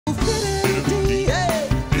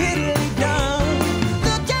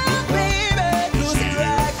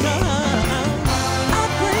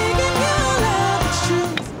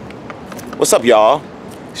What's up, y'all?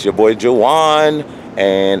 It's your boy Jawan,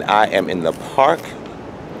 and I am in the park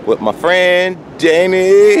with my friend Jamie.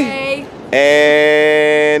 Hey.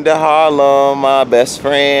 And Harlem, my best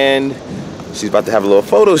friend. She's about to have a little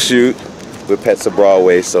photo shoot with Pets of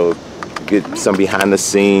Broadway, so get some behind the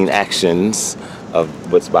scene actions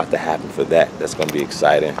of what's about to happen for that. That's gonna be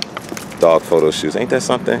exciting. Dog photo shoots, ain't that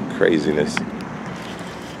something? Craziness. Come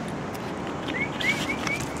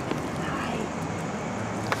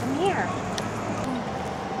here.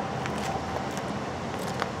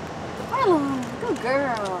 Hello, good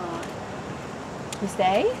girl. You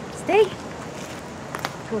stay? Stay.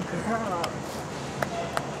 Good girl.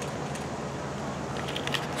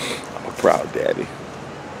 I'm a proud daddy.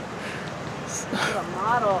 You're a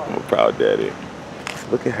model. I'm a proud daddy.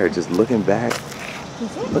 Look at her just looking back.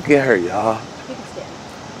 Look at her, y'all.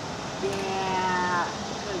 Yeah.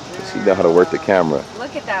 Good girl. She know how to work the camera.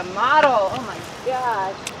 Look at that model. Oh my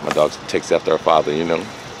gosh. My dog takes after her father, you know.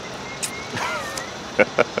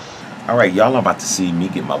 All right, y'all are about to see me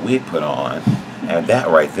get my wig put on. And that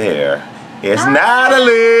right there is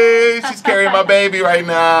Natalie. She's carrying my baby right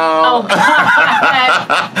now. Oh, God.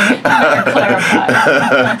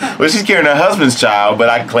 Clarify. Well, she's carrying her husband's child, but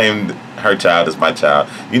I claimed her child as my child.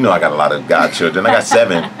 You know I got a lot of godchildren. I got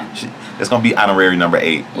 7. It's going to be honorary number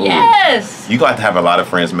 8. Ooh. Yes. You're going to have a lot of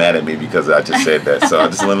friends mad at me because I just said that. So I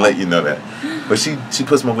just want to let you know that. But she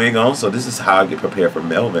puts my wig on, so this is how I get prepared for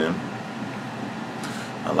Melvin.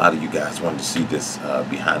 A lot of you guys wanted to see this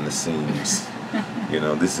behind the scenes. You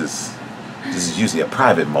know, this is usually a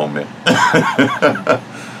private moment.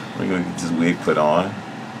 We're going to get this wig put on.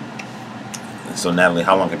 So Natalie,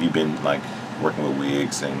 how long have you been like working with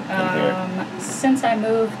wigs and hair? Since I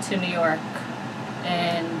moved to New York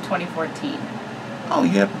in 2014. Oh,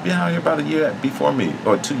 you have been out here about a year before me,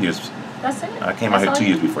 or 2 years. That's it? I came out here 2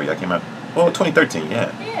 years before you. I came out, well, 2013, yeah.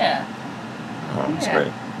 Yeah. Oh, that's Yeah.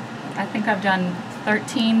 great. I think I've done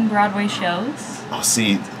 13 Broadway shows. Oh,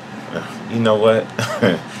 see, you know what?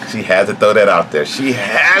 She had to throw that out there. She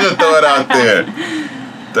had to throw it out there.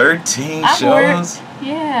 13 I've shows? worked,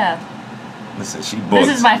 yeah. Listen, she booked.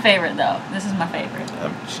 This is my favorite, though. This is my favorite.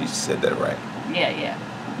 She said that right. Yeah.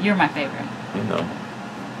 You're my favorite. You know.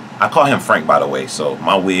 I call him Frank, by the way. So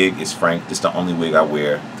my wig is Frank. This is the only wig I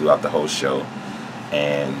wear throughout the whole show.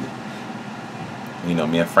 And, you know,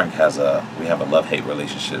 me and Frank we have a love-hate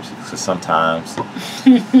relationship. Because sometimes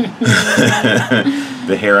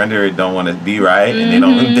the hair under it don't want to be right. And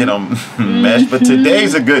they don't mesh. But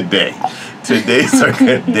today's a good day. Today's a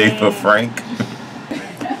good day for Frank.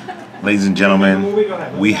 Ladies and gentlemen,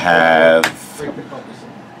 we have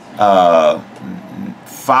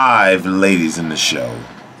 5 ladies in the show,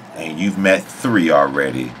 and you've met 3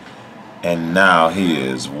 already, and now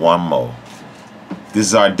here's one more. This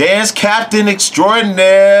is our dance captain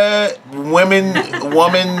extraordinaire,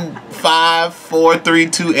 woman 5, 4, 3,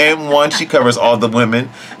 2, and 1. She covers all the women.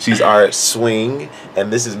 She's our swing,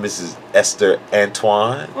 and this is Mrs. Esther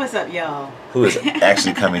Antoine. What's up, y'all? Who is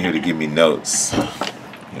actually coming here to give me notes.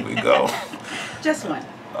 Here we go. Just one.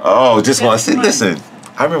 Oh, just one. See, listen,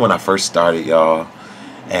 I remember when I first started, y'all,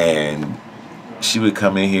 and she would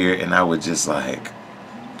come in here and I would just like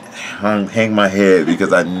hang my head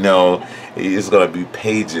because I know it's going to be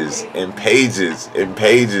pages and pages and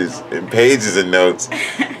pages and pages of notes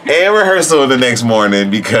and rehearsal the next morning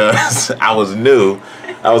because I was new.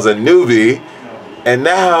 I was a newbie. And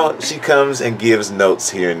now she comes and gives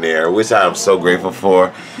notes here and there, which I am so grateful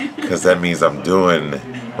for, because that means I'm doing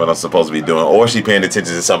what I'm supposed to be doing, or she paying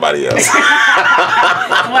attention to somebody else.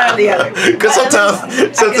 One or the other. Because sometimes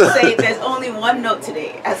I can say there's only one note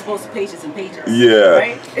today, as opposed to pages and pages. Yeah.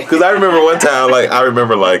 Right? Because I remember one time,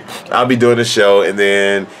 I'll be doing the show, and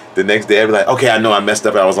then the next day I'll be like, okay, I know I messed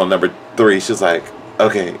up. I was on number 3. She's like,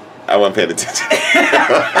 okay, I wasn't paying attention.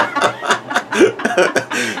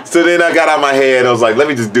 So then I got out my head. I was like, let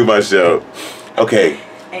me just do my show. Okay.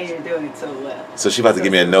 And you're doing it so well. So she about to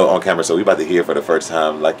give me a note on camera. So we about to hear it for the first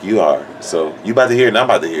time like you are. So you about to hear it and I'm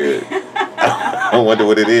about to hear it. I wonder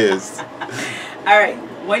what it is. All right.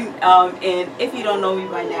 When and if you don't know me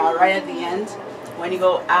by now, right at the end, when you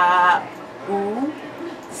go ah, ooh,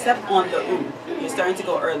 step on the ooh. You're starting to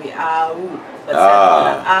go early. Ah, ooh. But step on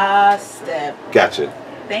the ah step. Gotcha.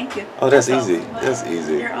 Thank you. Oh, that's easy. That's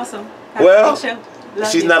easy. You're awesome. Have Well, a good show. Love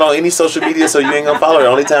she's you. not on any social media, so you ain't gonna follow her. The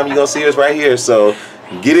only time you gonna see her is right here. So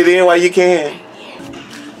get it in while you can.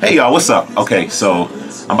 Hey y'all, what's up? Okay, so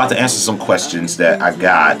I'm about to answer some questions that I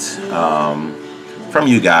got from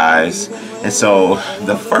you guys. And so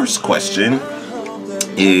the first question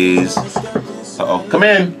is, come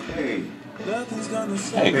in.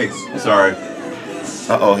 Hey, it's alright.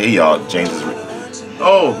 Hey y'all, James is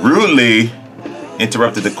rudely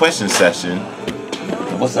interrupted the question session.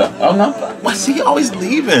 What's up? Oh no, why's he always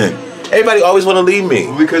leaving? Everybody always want to leave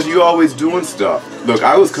me. Because you always doing stuff. Look,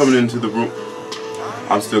 I was coming into the room.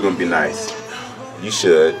 I'm still gonna be nice. You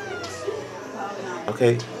should.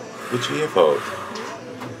 Okay, what you here for?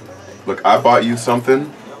 Look, I bought you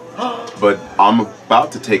something, but I'm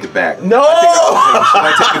about to take it back. No! Should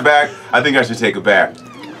I take it back? I think I should take it back.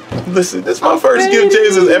 Listen, this is my first gift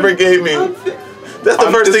James has ever gave me. That's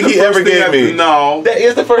the first thing he ever gave me. No. That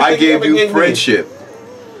is the first thing he ever gave me. I gave you friendship.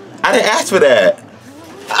 I didn't ask for that.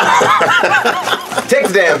 Take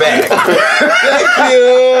the damn bag. Thank you.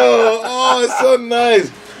 Oh, it's so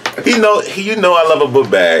nice. You know I love a book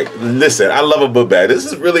bag. Listen, I love a book bag. This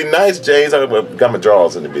is really nice, James. I got my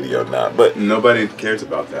drawers in the video now, but nobody cares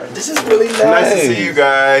about that. This is really nice. Nice to see you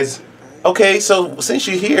guys. Okay, so since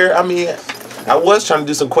you're here, I mean, I was trying to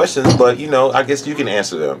do some questions, but you know, I guess you can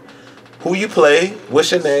answer them. Who you play?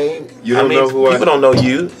 What's your name? You don't know who people don't know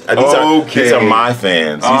you. These are my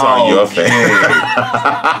fans. These aren't your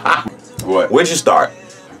fans. What? Where'd you start?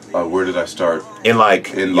 Where did I start? In your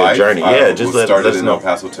life? journey. Yeah, just let started us in know. El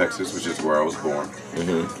Paso, Texas, which is where I was born.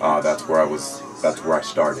 That's where I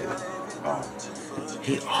started.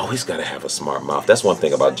 He always got to have a smart mouth. That's one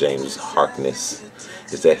thing about James Harkness,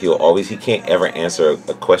 is that he can't ever answer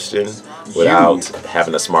a question without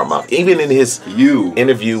having a smart mouth. Even in his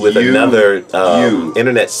interview with another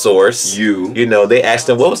internet source, you know, they asked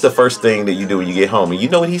him, what was the first thing that you do when you get home? And you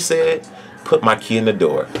know what he said? Put my key in the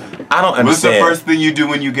door. I don't understand. What's the first thing you do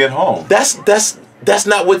when you get home? That's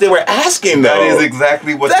not what they were asking, though. That is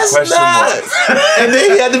exactly what the question was. And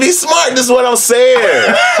then he had to be smart. This is what I'm saying.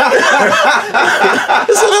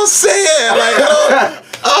 This is what I'm saying.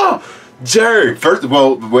 Like, jerk. First of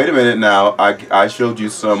all, wait a minute now. I showed you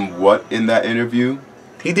some what in that interview?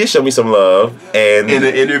 He did show me some love. And in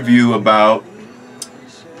an interview about,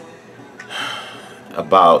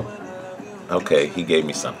 okay, he gave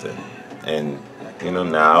me something. And, you know,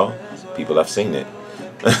 now people have seen it.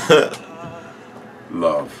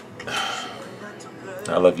 Love.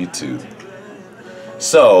 I love you too.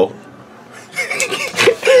 So,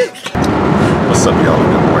 what's up, y'all?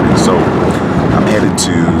 Good morning. So, I'm headed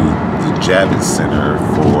to the Javits Center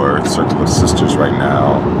for Circle of Sisters right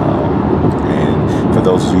now. And for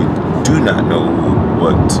those of you who do not know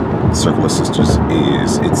what Circle of Sisters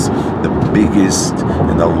is, it's the biggest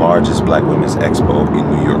and the largest Black Women's Expo in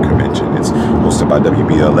New York Convention. It's hosted by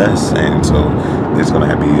WBLS, and so there's going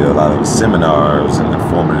to be a lot of seminars and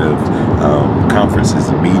informative conferences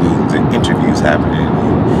and meetings and interviews happening.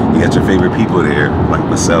 And you got your favorite people there, like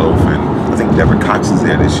myself, and I think Deborah Cox is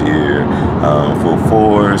there this year. Full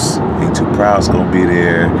Force, Ain't Too Proud's going to be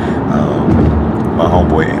there. My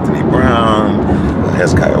homeboy Anthony Brown,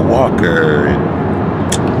 Hezekiah Walker,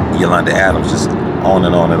 and Yolanda Adams, just on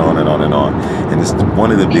and on and on and on and on. And it's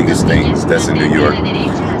one of the biggest things that's in New York.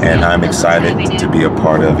 And I'm excited to be a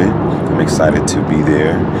part of it. I'm excited to be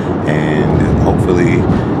there. And hopefully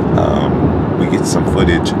we get some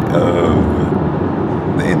footage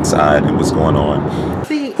of the inside and what's going on.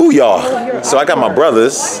 Who y'all? So I got my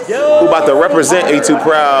brothers who about to represent Ain't Too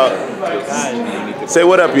Proud. Say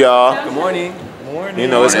what up, y'all. Good morning. You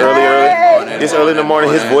know, it's early. It's early in the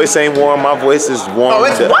morning. His voice ain't warm. My voice is warm. Oh,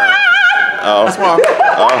 it's warm. That's warm.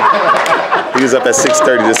 He was up at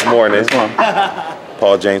 6:30 this morning.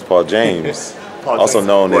 Paul James. Also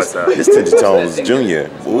known as this Tinted Tones Jr.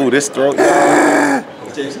 Ooh, this throat.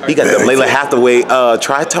 He got the Layla Hathaway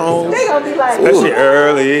tritones. Especially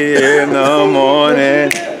early in the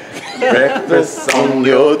morning. Breakfast on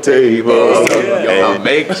your table. And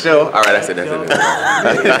make sure. All right, that's it.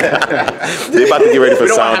 They about to get ready for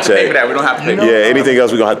sound check. We don't have to pay for that. Yeah, anything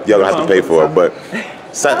else y'all gonna have to pay for. But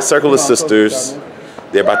Circle of Sisters,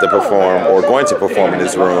 they're about to perform or going to perform in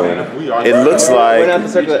this room. It looks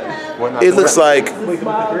like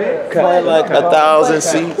probably like 1,000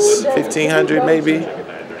 seats, 1,500 maybe.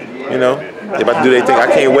 You know, they're about to do their thing. I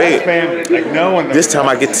can't wait. This time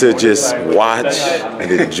I get to just watch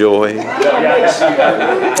and enjoy.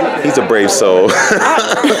 He's a brave soul.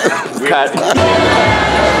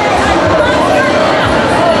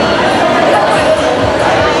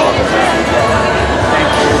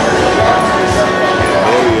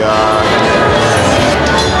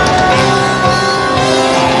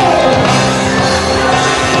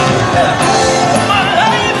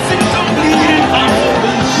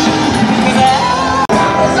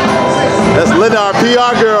 That's Linda, our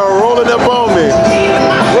PR girl, rolling up on me.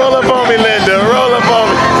 Roll up on me, Linda. Roll up on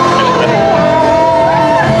me.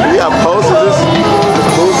 We got posters. This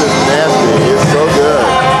booth is nasty. It's so good.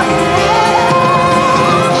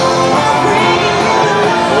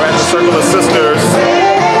 We're at the Circle of Sisters.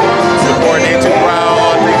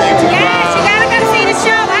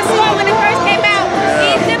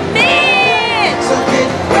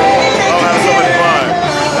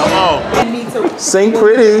 sing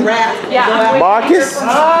pretty. Yeah. Marcus,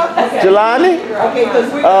 Jelani,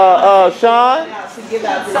 Sean,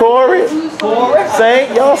 Corey,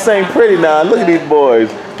 sing. Y'all sing pretty now. Look at these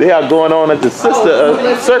boys. They are going on at the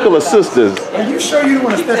Circle of Sisters. Are you sure you don't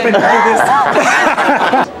want to step in and do this?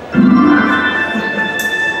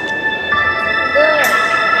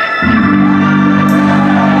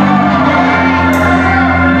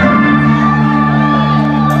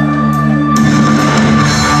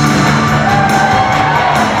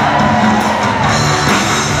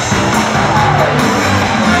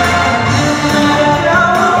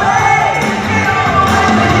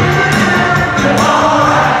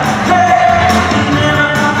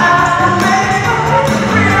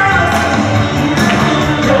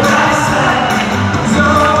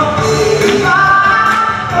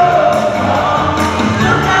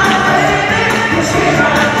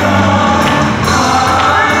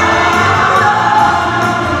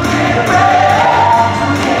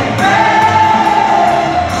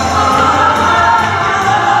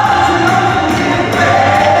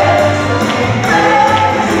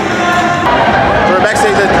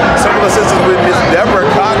 Backstage at Circle of Sisters with Miss Deborah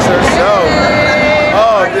Cox herself.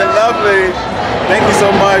 Oh, they're lovely. Thank you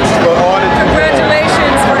so much for all the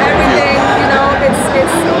Congratulations for everything. You know,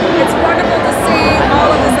 it's wonderful to see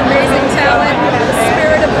all of this amazing talent, the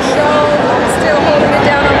spirit of the show, still holding it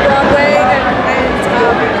down on Broadway, and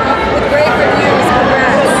with great reviews.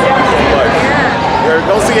 Congrats. Yeah.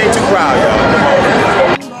 Don't see ain't too proud, y'all.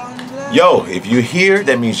 Yo, if you're here,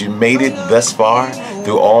 that means you made it thus far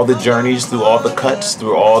through all the journeys, through all the cuts,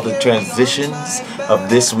 through all the transitions of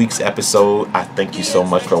this week's episode. I thank you so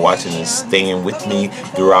much for watching and staying with me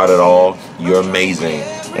throughout it all. You're amazing.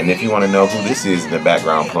 And if you want to know who this is in the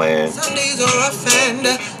background playing, some days are rough and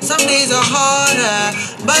some days are harder,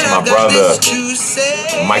 but my brother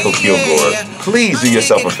Michael Kilgore. Please do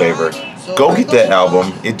yourself a favor. Go get that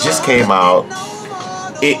album. It just came out.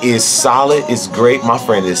 It is solid. It's great. My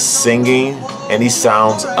friend is singing and he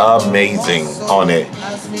sounds amazing on it.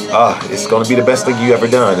 It's going to be the best thing you ever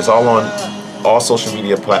done. It's all on all social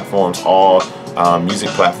media platforms, all music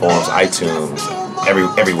platforms, iTunes,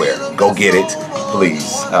 everywhere. Go get it,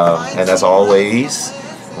 please. And as always,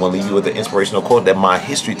 I'm going to leave you with the inspirational quote that my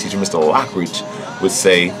history teacher, Mr. Lockridge, would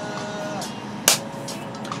say: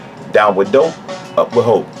 down with dope, up with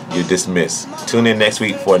hope. You're dismissed. Tune in next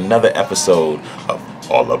week for another episode of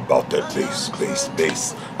All About That Bass, Bass,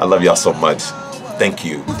 Bass. I love y'all so much. Thank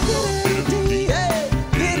you.